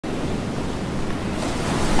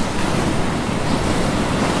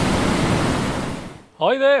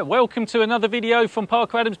Hi there, welcome to another video from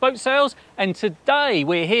Parker Adams Boat Sales, and today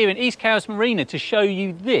we're here in East Cowes Marina to show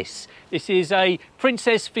you this. This is a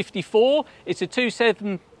Princess 54. It's a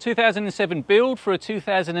 2007 build for a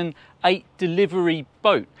 2008 delivery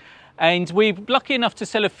boat. And we're lucky enough to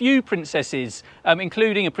sell a few Princesses,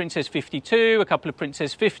 including a Princess 52, a couple of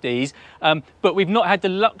Princess 50s, but we've not had the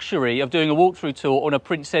luxury of doing a walkthrough tour on a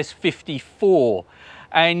Princess 54.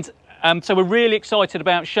 And so we're really excited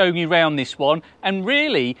about showing you around this one, and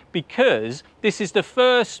really because this is the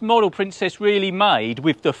first model Princess really made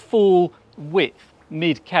with the full width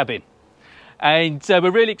mid cabin. And we're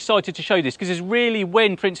really excited to show you this because it's really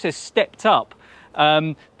when Princess stepped up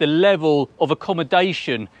the level of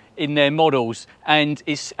accommodation in their models, and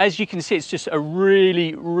it's, as you can see, it's just a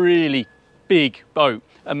really big boat.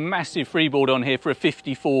 A massive freeboard on here for a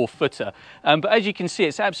 54 footer, but as you can see,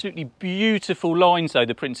 it's absolutely beautiful lines though,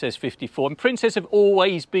 the Princess 54, and Princess have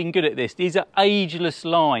always been good at this. These are ageless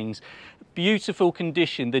lines, beautiful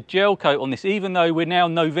condition. The gel coat on this, even though we're now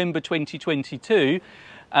November 2022,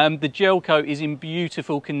 the gel coat is in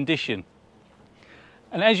beautiful condition.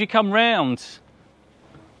 And as you come round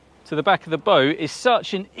to the back of the boat, it's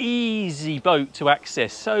such an easy boat to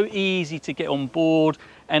access, so easy to get on board,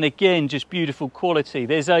 and again, just beautiful quality.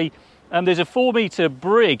 There's a 4-meter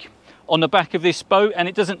brig on the back of this boat, and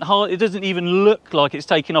it doesn't even look like it's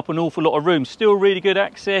taking up an awful lot of room. Still really good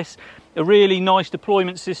access, a really nice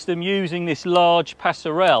deployment system using this large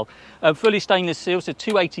passerelle, fully stainless steel, so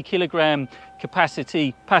 280 kilogram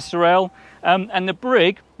capacity passerelle, and the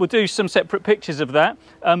brig, we'll do some separate pictures of that,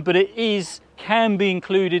 but it can be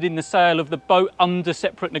included in the sale of the boat under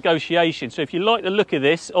separate negotiation. So if you like the look of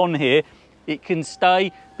this on here, it can stay,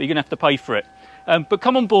 but you're gonna have to pay for it. But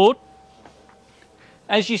come on board.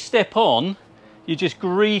 As you step on, you're just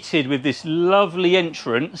greeted with this lovely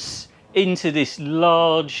entrance into this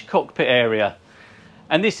large cockpit area.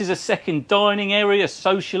 And this is a second dining area,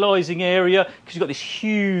 socializing area, because you've got this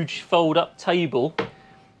huge fold-up table,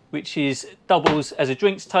 which doubles as a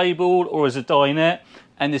drinks table or as a dinette.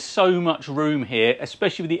 And there's so much room here,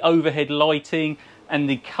 especially with the overhead lighting and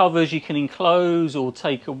the covers you can enclose or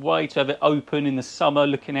take away to have it open in the summer,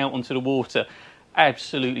 looking out onto the water.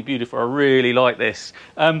 Absolutely beautiful. I really like this.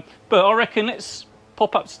 But I reckon let's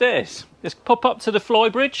pop upstairs. Let's pop up to the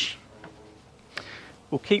Flybridge.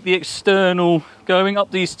 We'll keep the external going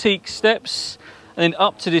up these teak steps and then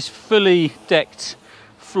up to this fully decked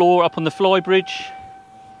floor up on the Flybridge.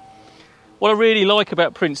 What I really like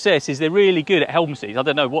about Princess is they're really good at helm seats. I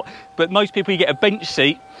don't know what, but most people, you get a bench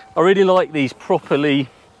seat. I really like these properly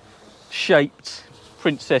shaped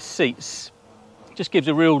Princess seats. Just gives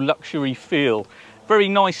a real luxury feel. Very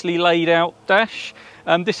nicely laid out dash.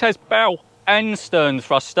 This has bow and stern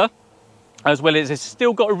thruster, as well as it's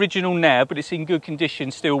still got original nav, but it's in good condition,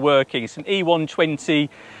 still working. It's an E120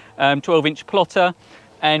 12-inch plotter,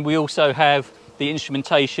 and we also have the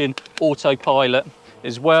instrumentation autopilot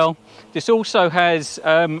as well. This also has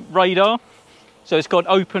radar, so it's got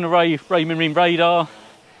open array Raymarine radar,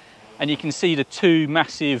 and you can see the two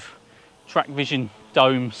massive track vision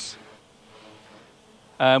domes.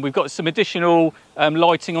 We've got some additional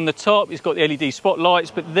lighting on the top. It's got the LED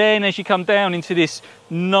spotlights, but then as you come down into this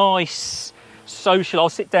nice social, I'll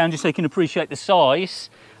sit down just so you can appreciate the size,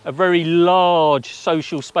 a very large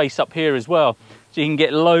social space up here as well, so you can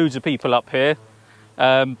get loads of people up here,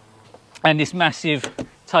 and this massive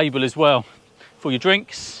table as well for your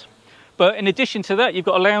drinks. But in addition to that, you've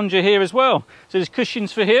got a lounger here as well, so there's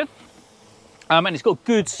cushions for here, and it's got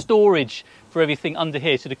good storage for everything under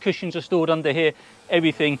here. So the cushions are stored under here,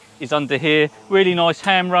 everything is under here. Really nice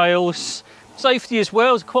handrails. Safety as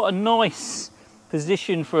well, is quite a nice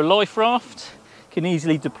position for a life raft. Can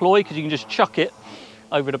easily deploy because you can just chuck it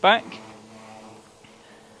over the back.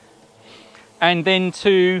 And then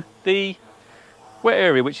to the wet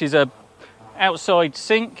area, which is a outside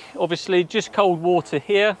sink, obviously just cold water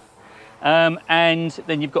here, and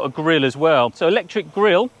then you've got a grill as well. So electric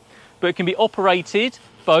grill, but it can be operated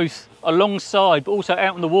both alongside but also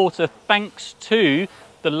out in the water thanks to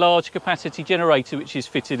the large capacity generator which is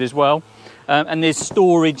fitted as well, and there's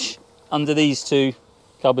storage under these two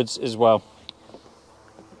cupboards as well.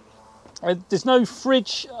 There's no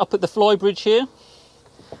fridge up at the Flybridge here,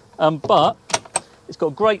 but it's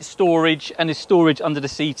got great storage, and there's storage under the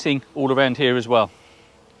seating all around here as well.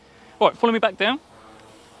 Right, follow me back down.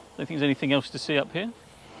 I don't think there's anything else to see up here.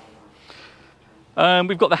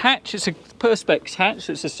 We've got the hatch. It's a perspex hatch,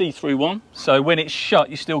 so it's a see-through one. So when it's shut,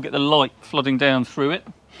 you still get the light flooding down through it.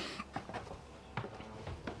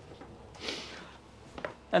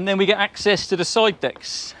 And then we get access to the side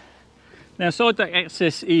decks. Now, side deck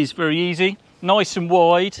access is very easy, nice and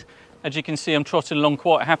wide, As you can see, I'm trotting along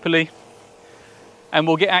quite happily. And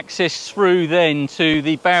we'll get access through then to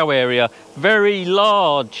the bow area. Very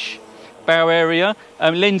large bow area,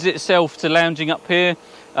 lends itself to lounging up here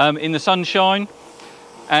in the sunshine.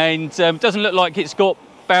 And doesn't look like it's got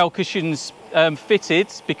bow cushions fitted,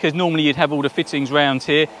 because normally you'd have all the fittings round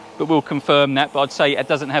here, but we'll confirm that. But I'd say it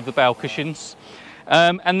doesn't have the bow cushions.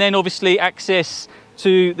 And then obviously access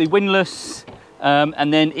to the windlass,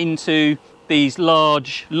 and then into these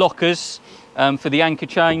large lockers for the anchor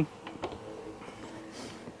chain.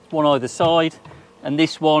 One either side, and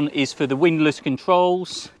this one is for the windlass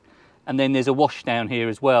controls, and then there's a wash down here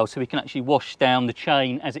as well, so we can actually wash down the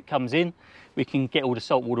chain as it comes in. We can get all the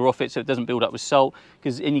salt water off it so it doesn't build up with salt,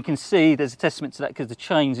 and you can see there's a testament to that because the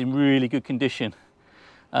chain's in really good condition.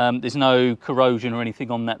 There's no corrosion or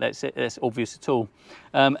anything on that, that's obvious at all.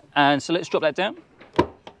 And so let's drop that down.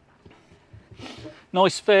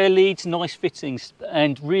 Nice fair leads, nice fittings,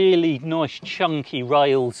 and really nice chunky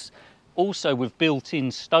rails, also with built-in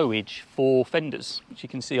stowage for fenders, which you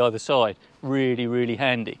can see either side. Really, really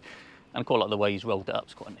handy. And I quite like the way he's rolled it up,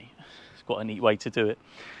 it's quite neat. It's quite a neat way to do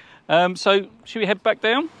it. So should we head back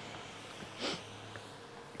down?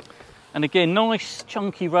 And again, nice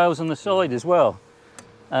chunky rails on the side as well.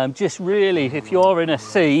 Just really, if you are in a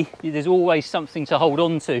sea, there's always something to hold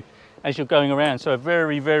on to as you're going around. So a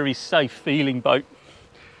very, very safe feeling boat.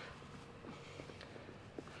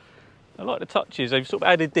 I like the touches. They've sort of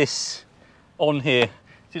added this on here.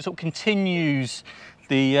 So it sort of continues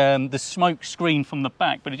the smoke screen from the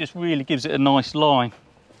back, but it just really gives it a nice line.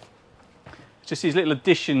 Just these little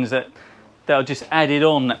additions that are just added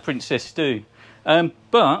on that Princess do. But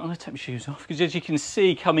I'm going to take my shoes off, because as you can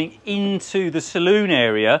see, coming into the saloon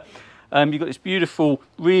area, you've got this beautiful,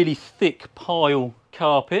 really thick pile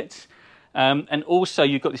carpet, and also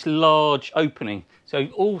you've got this large opening. So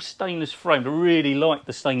all stainless framed. I really like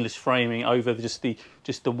the stainless framing over just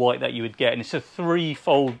the white that you would get, and it's a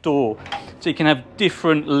three-fold door, so you can have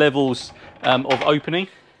different levels of opening.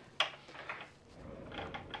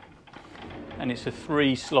 And it's a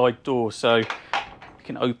 3-slide door, so you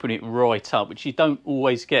can open it right up, which you don't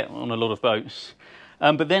always get on a lot of boats.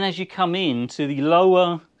 But then as you come into the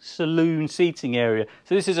lower saloon seating area,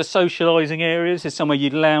 so this is a socialising area, this is somewhere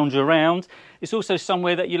you'd lounge around. It's also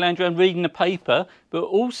somewhere that you lounge around reading the paper, but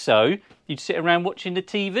also you'd sit around watching the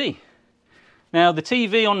TV. Now the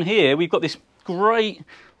TV on here, we've got this great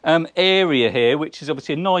area here, which is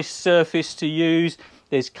obviously a nice surface to use.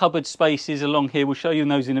 There's cupboard spaces along here, we'll show you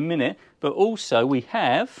those in a minute. But also we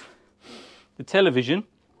have the television,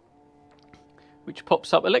 which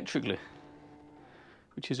pops up electrically,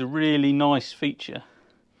 which is a really nice feature.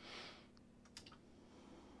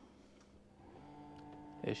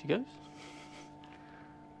 There she goes.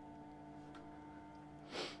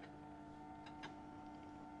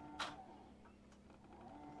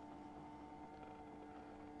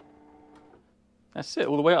 That's it,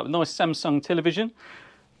 all the way up. Nice Samsung television.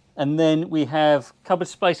 And then we have cupboard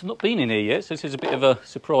space. I've not been in here yet, so this is a bit of a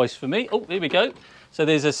surprise for me. Oh, here we go. So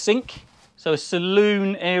there's a sink. So a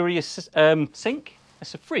saloon area sink.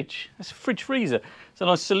 That's a fridge. That's a fridge freezer. It's a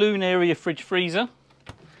nice saloon area fridge freezer.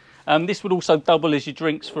 This would also double as your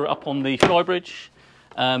drinks for up on the Flybridge.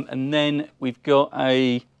 And then we've got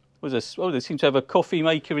a, what is this? Oh, they seem to have a coffee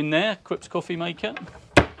maker in there, Cripps coffee maker.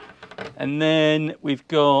 And then we've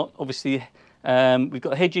got, obviously, we've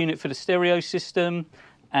got a head unit for the stereo system.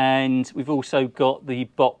 And we've also got the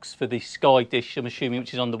box for the sky dish, I'm assuming,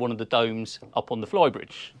 which is under one of the domes up on the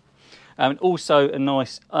Flybridge. And also a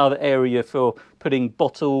nice other area for putting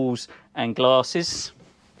bottles and glasses.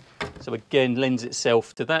 So again, lends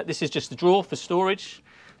itself to that. This is just a drawer for storage.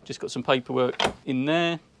 Just got some paperwork in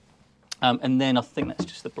there. And then I think that's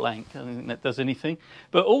just a blank. I don't think that does anything.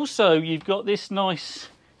 But also you've got this nice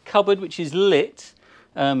cupboard which is lit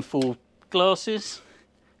for glasses.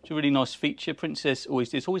 It's a really nice feature. Princess always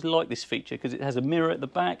did. It's always like this feature because it has a mirror at the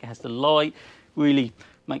back, it has the light, really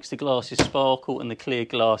makes the glasses sparkle, and the clear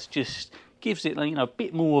glass just gives it, you know, a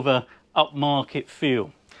bit more of a upmarket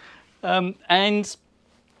feel.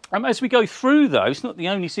 As we go through though, it's not the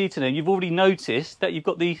only seating there. You've already noticed that you've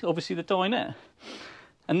got obviously the dinette.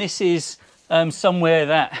 And this is somewhere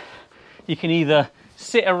that you can either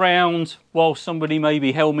sit around while somebody may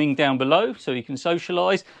be helming down below, so you can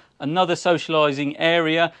socialise. Another socialising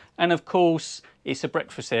area, and of course it's a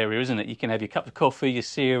breakfast area, isn't it? You can have your cup of coffee, your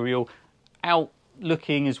cereal, out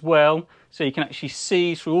looking as well, so you can actually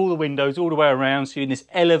see through all the windows all the way around, so you're in this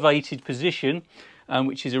elevated position,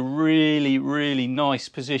 which is a really, really nice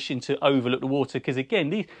position to overlook the water, because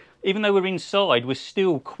again, even though we're inside, we're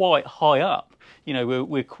still quite high up. You know,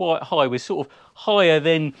 we're quite high. We're sort of higher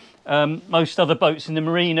than most other boats in the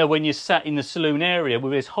marina when you're sat in the saloon area.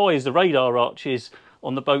 We're as high as the radar arches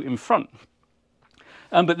on the boat in front.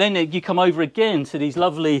 But then you come over again to these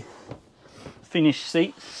lovely finished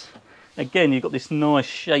seats. Again, you've got this nice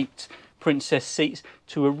shaped Princess seats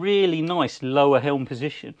to a really nice lower helm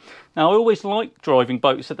position. Now, I always like driving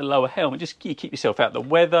boats at the lower helm. You keep yourself out of the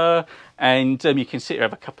weather, and you can sit here,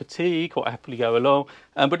 have a cup of tea, quite happily go along.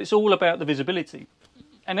 But it's all about the visibility.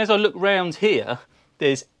 And as I look round here,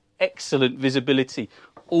 there's excellent visibility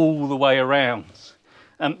all the way around,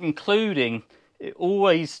 including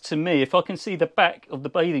always, to me, if I can see the back of the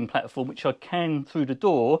bathing platform, which I can through the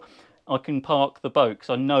door, I can park the boat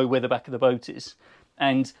because I know where the back of the boat is.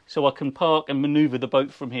 And so I can park and manoeuvre the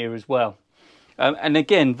boat from here as well. And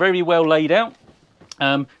again, very well laid out.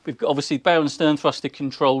 We've got obviously bow and stern thruster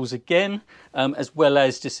controls again, as well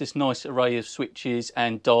as just this nice array of switches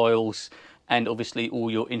and dials, and obviously all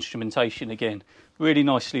your instrumentation again. Really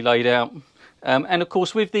nicely laid out. And of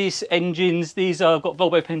course, with these engines, I've got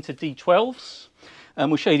Volvo Penta D12s.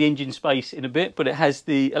 We'll show you the engine space in a bit, but it has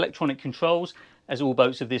the electronic controls, as all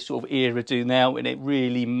boats of this sort of era do now, and it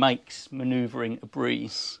really makes manoeuvring a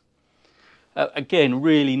breeze. Again,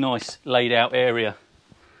 really nice laid out area.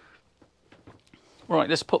 Right,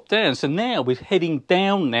 let's pop down. So now we're heading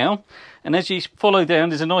down now, and as you follow down,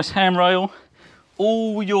 there's a nice handrail.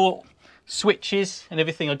 All your switches and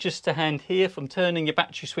everything are just to hand here, from turning your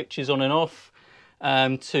battery switches on and off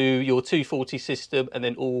to your 240 system, and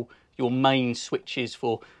then all your main switches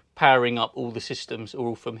for powering up all the systems are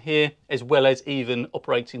all from here, as well as even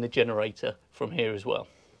operating the generator from here as well.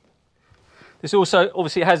 This also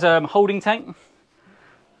obviously has a holding tank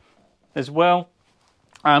as well,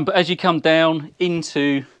 but as you come down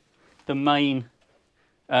into the main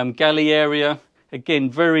galley area,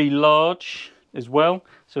 again very large as well,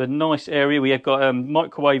 so a nice area. We have got a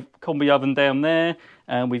microwave combi oven down there,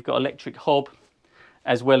 and we've got electric hob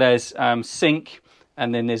as well as sink,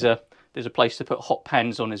 and then there's a place to put hot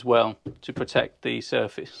pans on as well to protect the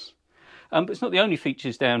surface. But it's not the only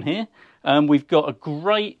features down here. We've got a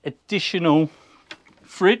great additional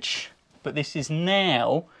fridge, but this is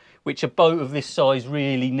now, which a boat of this size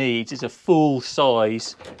really needs, is a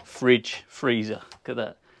full-size fridge freezer. Look at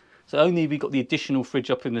that. So only if you've got the additional fridge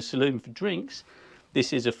up in the saloon for drinks,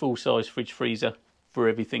 this is a full-size fridge freezer for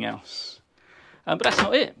everything else. But that's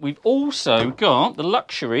not it. We've also got the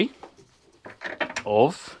luxury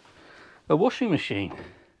of a washing machine,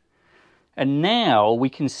 and now we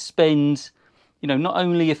can spend, you know, not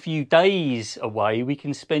only a few days away, we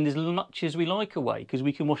can spend as much as we like away, because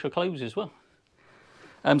we can wash our clothes as well.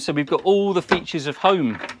 So we've got all the features of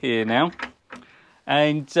home here now,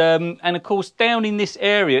 and of course down in this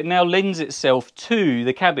area it now lends itself to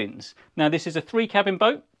the cabins. Now this is a 3-cabin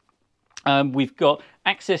boat. We've got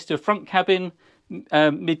access to a front cabin,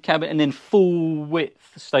 mid cabin, and then full width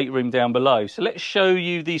stateroom down below. So let's show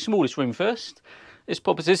you the smallest room first.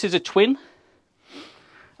 This is a twin,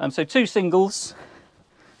 so 2 singles,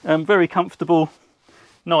 very comfortable,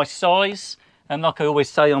 nice size, and like I always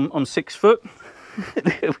say, I'm 6 foot.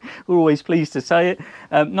 We're always pleased to say it.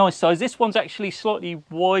 Nice size. This one's actually slightly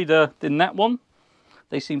wider than that one.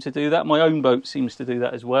 They seem to do that. My own boat seems to do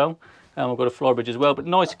that as well. I've got a Flybridge as well, but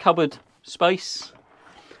nice cupboard space.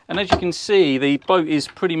 And as you can see, the boat is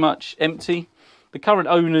pretty much empty. The current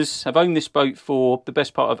owners have owned this boat for the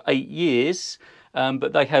best part of 8 years,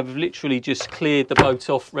 but they have literally just cleared the boat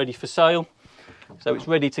off, ready for sale. So it's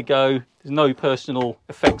ready to go. There's no personal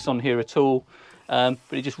effects on here at all, but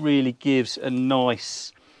it just really gives a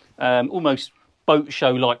nice, almost boat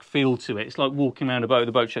show-like feel to it. It's like walking around a boat at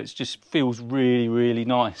the boat show. It just feels really, really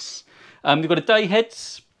nice. We've got a day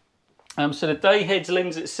heads. So the day heads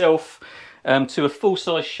lends itself to a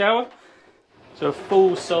full-size shower. So a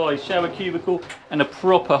full-size shower cubicle and a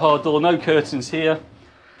proper hard door, no curtains here.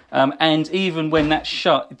 And even when that's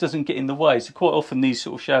shut, it doesn't get in the way. So quite often these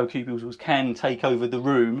sort of shower cubicles can take over the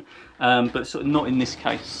room, but sort of not in this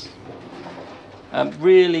case.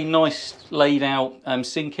 Really nice laid out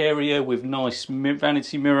sink area with nice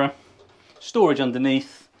vanity mirror, storage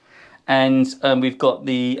underneath, and we've got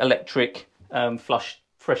the electric flush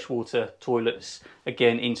freshwater toilets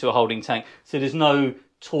again into a holding tank. So there's no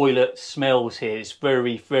toilet smells here. It's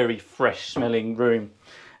very, very fresh smelling room.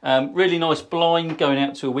 Really nice blind going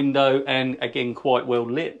out to a window, and again quite well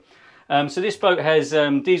lit. So this boat has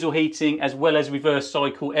diesel heating as well as reverse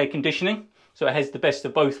cycle air conditioning. So it has the best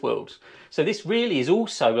of both worlds. So this really is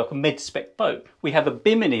also like a med-spec boat. We have a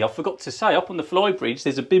Bimini, I forgot to say, up on the Flybridge,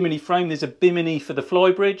 there's a Bimini frame, there's a Bimini for the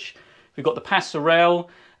Flybridge. We've got the Passerelle,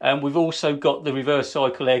 We've also got the reverse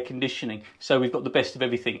cycle air conditioning, so we've got the best of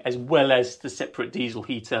everything, as well as the separate diesel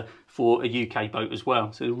heater for a UK boat as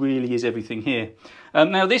well. So there really is everything here.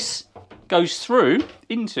 Now this goes through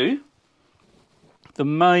into the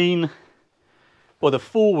main, or the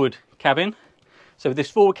forward cabin. So this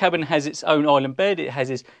forward cabin has its own island bed. It has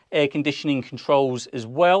its air conditioning controls as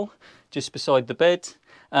well, just beside the bed.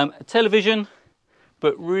 A television,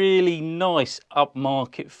 but really nice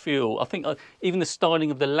upmarket feel. I think even the styling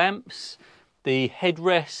of the lamps, the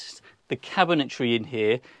headrest, the cabinetry in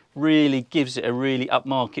here really gives it a really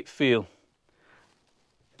upmarket feel.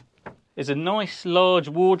 There's a nice large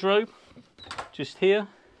wardrobe just here.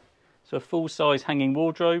 So a full-size hanging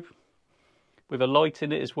wardrobe with a light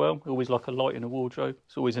in it as well. Always like a light in a wardrobe.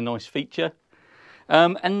 It's always a nice feature.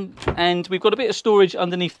 And we've got a bit of storage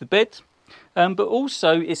underneath the bed. But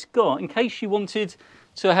also it's got, in case you wanted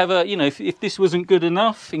to have a, you know, if this wasn't good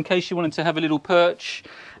enough, in case you wanted to have a little perch,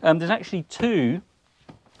 there's actually 2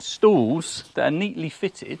 stools that are neatly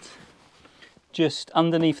fitted just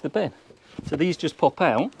underneath the bed. So these just pop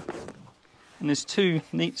out, and there's 2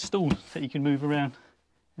 neat stools that you can move around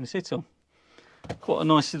and sit on. Quite a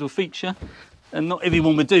nice little feature, and not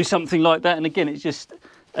everyone would do something like that. And again, it's just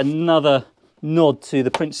another nod to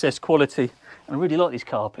the Princess quality. And I really like these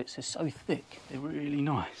carpets. They're so thick. They're really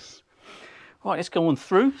nice. Right, let's go on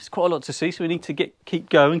through. There's quite a lot to see, so we need to keep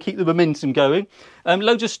going, keep the momentum going.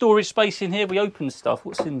 Loads of storage space in here. We open stuff.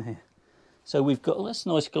 What's in here? So we've got, that's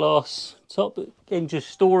nice glass top, but again, just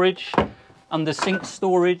storage. Under sink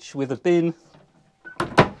storage with a bin.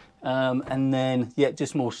 And then, yeah,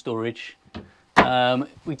 just more storage.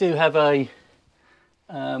 We do have a,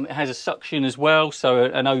 it has a suction as well, so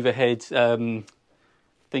an overhead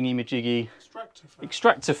thingy-majiggy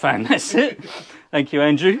extractor fan, that's it. Thank you,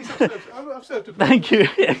 Andrew. I've served a Thank you.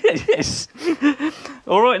 Yes.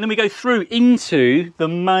 All right, and then we go through into the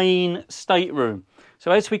main stateroom.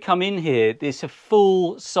 So as we come in here, there's a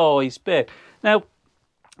full-size bed. Now,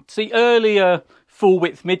 see earlier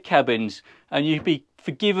full-width mid-cabins, and you'd be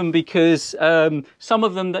forgiven because some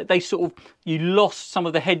of them, they sort of, you lost some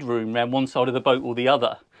of the headroom around one side of the boat or the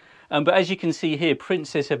other. But as you can see here,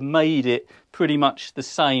 Princess have made it pretty much the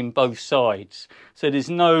same both sides. So there's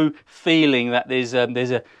no feeling that there's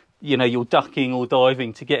a, you know, you're ducking or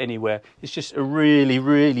diving to get anywhere. It's just a really,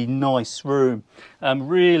 really nice room.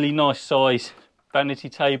 Really nice size vanity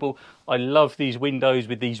table. I love these windows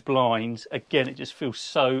with these blinds. Again, it just feels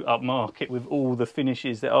so upmarket with all the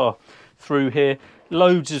finishes that are through here.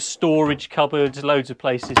 Loads of storage cupboards, loads of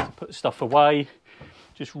places to put stuff away.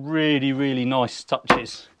 Just really, really nice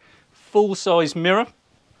touches. Full-size mirror.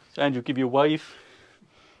 So Andrew, give you a wave.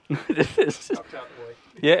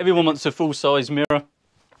 Yeah, everyone wants a full-size mirror.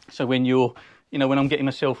 So when you're, you know, when I'm getting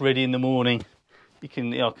myself ready in the morning, I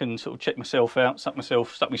can sort of check myself out, stuck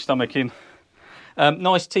my stomach in.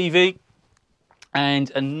 Nice TV,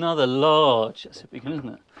 and another large, that's a big one, isn't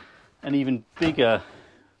it? An even bigger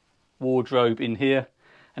wardrobe in here,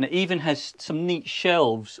 and it even has some neat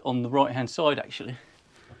shelves on the right-hand side, actually.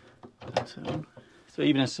 So it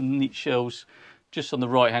even has some neat shelves just on the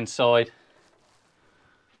right-hand side.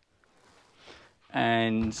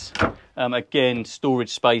 And again, storage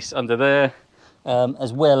space under there,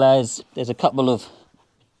 as well as there's a couple of,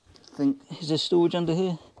 is there storage under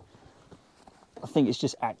here? I think it's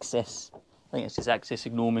just access. I think it's just access.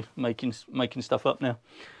 Ignore me making stuff up now.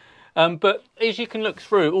 But as you can look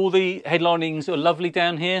through, all the headlinings are lovely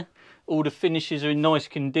down here. All the finishes are in nice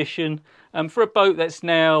condition. For a boat that's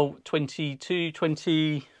now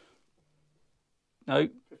 14.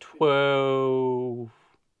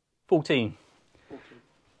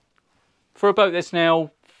 For a boat that's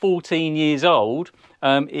now 14 years old,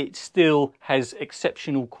 it still has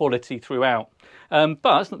exceptional quality throughout.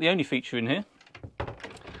 But it's not the only feature in here.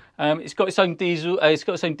 It's got its own diesel. It's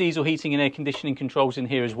got its own diesel heating and air conditioning controls in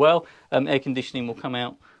here as well. Air conditioning will come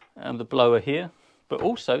out the blower here, but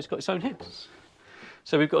also it's got its own heads.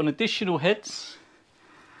 So we've got an additional heads.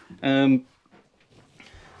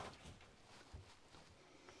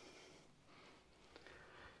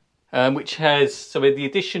 Which has, so with the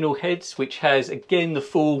additional heads, which has again the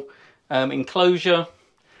full enclosure,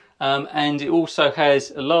 and it also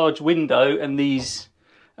has a large window and these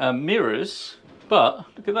mirrors. But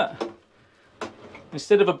look at that,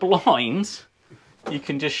 instead of a blind, you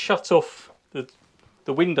can just shut off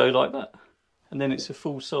the window like that, and then it's a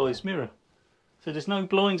full-size mirror. So there's no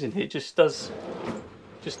blinds in here, it just does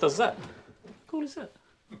that. How cool is that?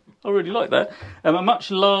 I really like that. A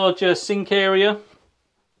much larger sink area.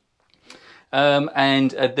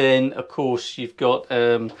 And then of course you've got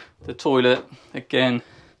the toilet, again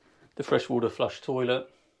the freshwater flush toilet,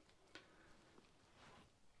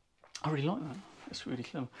 I really like that. That's really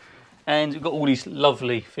clever. And we've got all these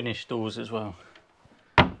lovely finished doors as well.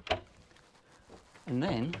 And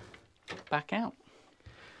then back out.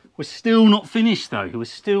 We're still not finished though. We're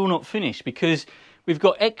still not finished because we've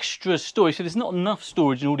got extra storage. So there's not enough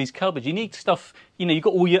storage in all these cupboards. You need stuff, you know, you've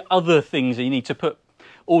got all your other things that you need to put,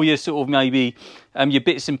 all your sort of maybe your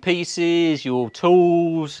bits and pieces, your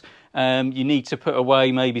tools. You need to put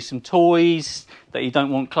away maybe some toys that you don't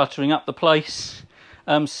want cluttering up the place.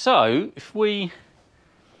 So if we,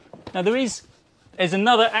 now there's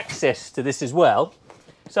another access to this as well.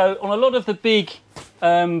 So on a lot of the big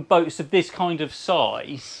boats of this kind of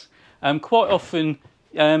size, quite often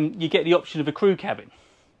you get the option of a crew cabin.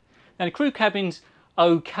 Now the crew cabin's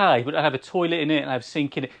okay, but it'll have a toilet in it, and have a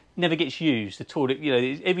sink in it. Never gets used. The toilet, you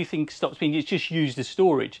know, everything stops being. It's just used as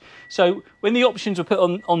storage. So when the options were put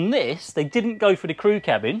on this, they didn't go for the crew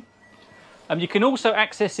cabin. You can also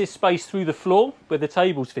access this space through the floor where the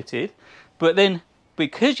table's fitted, but then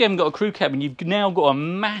because you haven't got a crew cabin, you've now got a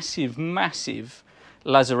massive, massive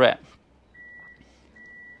lazarette.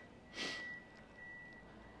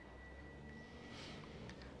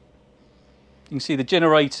 You can see the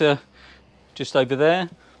generator just over there,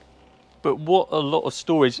 but what a lot of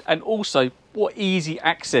storage, and also what easy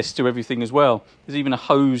access to everything as well. There's even a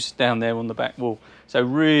hose down there on the back wall, so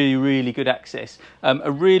really, really good access.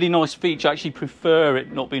 A really nice feature. I actually prefer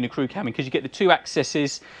it not being a crew cabin because you get the two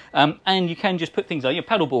accesses, and you can just put things like your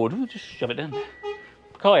paddleboard, just shove it down,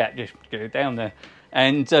 kayak, just get it down there,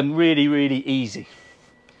 and really, really easy.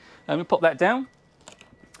 We'll pop that down.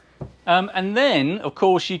 And then, of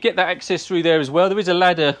course, you get that access through there as well. There is a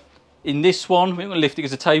ladder in this one. We're not going to lift it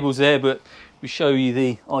because the table's there, but we show you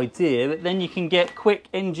the idea. But then you can get quick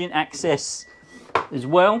engine access as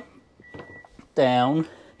well, down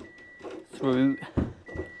through,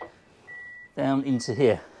 down into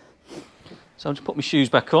here. So I'll just put my shoes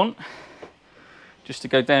back on, just to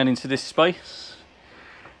go down into this space.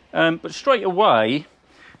 But straight away,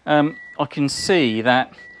 I can see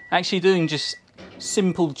that actually doing just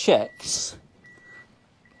simple checks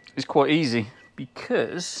is quite easy,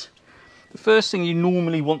 because the first thing you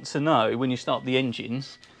normally want to know when you start the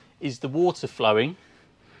engines is the water flowing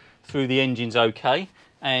through the engines okay,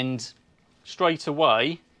 and straight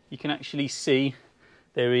away you can actually see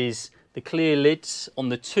there is the clear lids on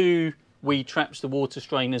the two weed traps, the water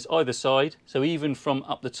strainers either side, so even from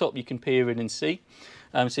up the top you can peer in and see.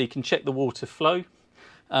 So you can check the water flow,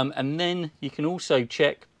 and then you can also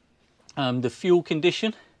check the fuel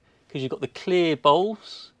condition, because you've got the clear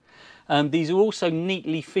bowls. These are also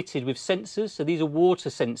neatly fitted with sensors, so these are water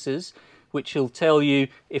sensors which will tell you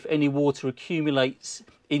if any water accumulates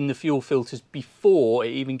in the fuel filters before it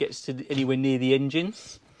even gets to anywhere near the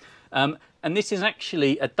engines. And this is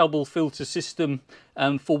actually a double filter system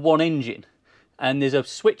for one engine, and there's a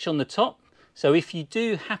switch on the top, so if you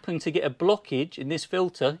do happen to get a blockage in this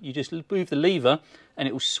filter, you just move the lever and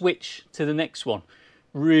it will switch to the next one.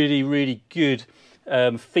 Really, really good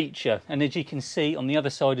feature. And as you can see on the other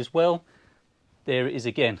side as well, there it is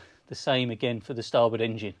again, the same again for the starboard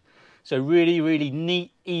engine. So really, really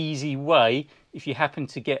neat, easy way if you happen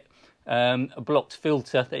to get a blocked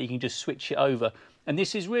filter, that you can just switch it over. And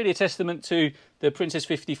this is really a testament to the Princess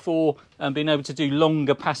 54 being able to do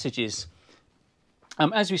longer passages.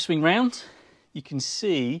 As we swing round, you can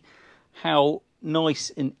see how nice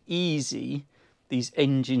and easy these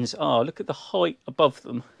engines are. Look at the height above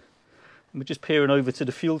them. And we're just peering over to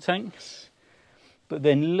the fuel tanks, but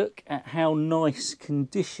then look at how nice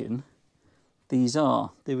condition these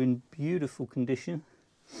are. They're in beautiful condition,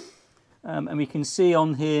 and we can see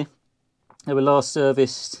on here they were last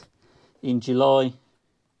serviced in July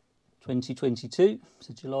 2022,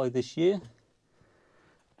 so July this year,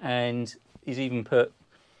 and he's even put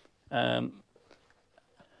a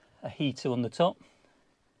heater on the top.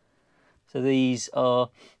 So these are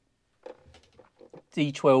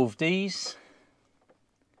D12Ds,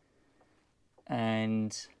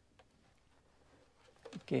 and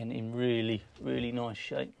again in really, really nice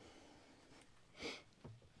shape.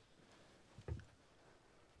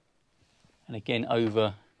 And again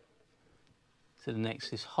over to the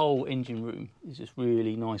next, this whole engine room is just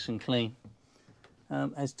really nice and clean.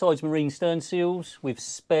 Has Tides Marine stern seals with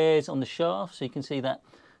spares on the shaft, so you can see that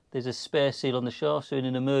there's a spare seal on the shaft, so in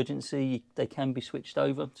an emergency they can be switched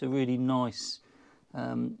over. It's a really nice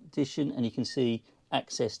addition, and you can see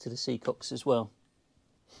access to the seacocks as well.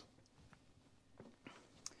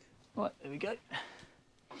 Right, there we go.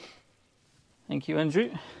 Thank you,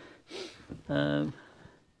 Andrew.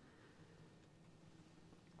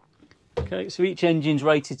 Okay, so each engine's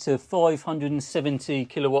rated to 570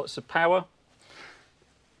 kilowatts of power.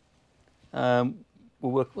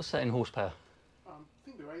 will work. What's that in horsepower? I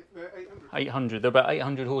think they're 800. 800. They're about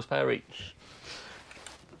 800 horsepower each.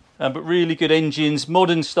 But really good engines,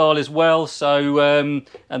 modern style as well. So and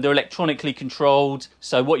they're electronically controlled.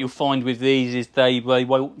 So what you'll find with these is they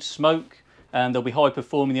won't smoke, and they'll be high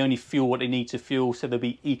performing. They only fuel what they need to fuel, so they'll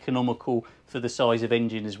be economical for the size of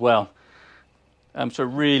engine as well. So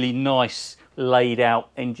really nice laid out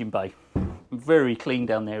engine bay, very clean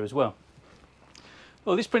down there as well.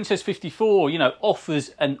 Well, this Princess 54, you know, offers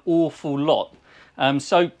an awful lot.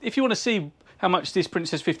 So if you want to see how much this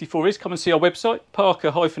Princess 54 is, come and see our website,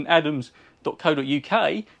 parker-adams.co.uk.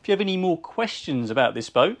 If you have any more questions about this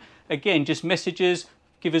boat, again, just message us,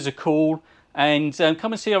 give us a call, and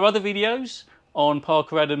come and see our other videos on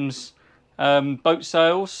Parker Adams boat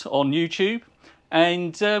sales on YouTube.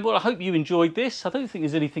 And well, I hope you enjoyed this. I don't think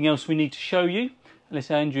there's anything else we need to show you,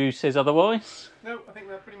 unless Andrew says otherwise. No, I think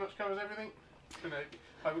that pretty much covers everything. You know,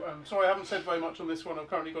 I'm sorry I haven't said very much on this one. I've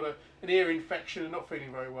currently got an ear infection and not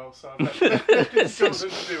feeling very well, so I've left Jonathan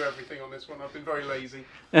to do everything on this one. I've been very lazy.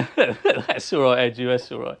 That's all right, Andrew,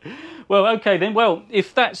 that's all right. Well, okay then. Well,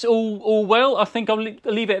 if that's all well, I think I'll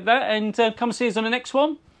leave it at that, and come see us on the next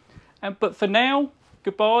one. But for now,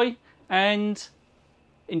 goodbye and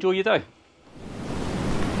enjoy your day.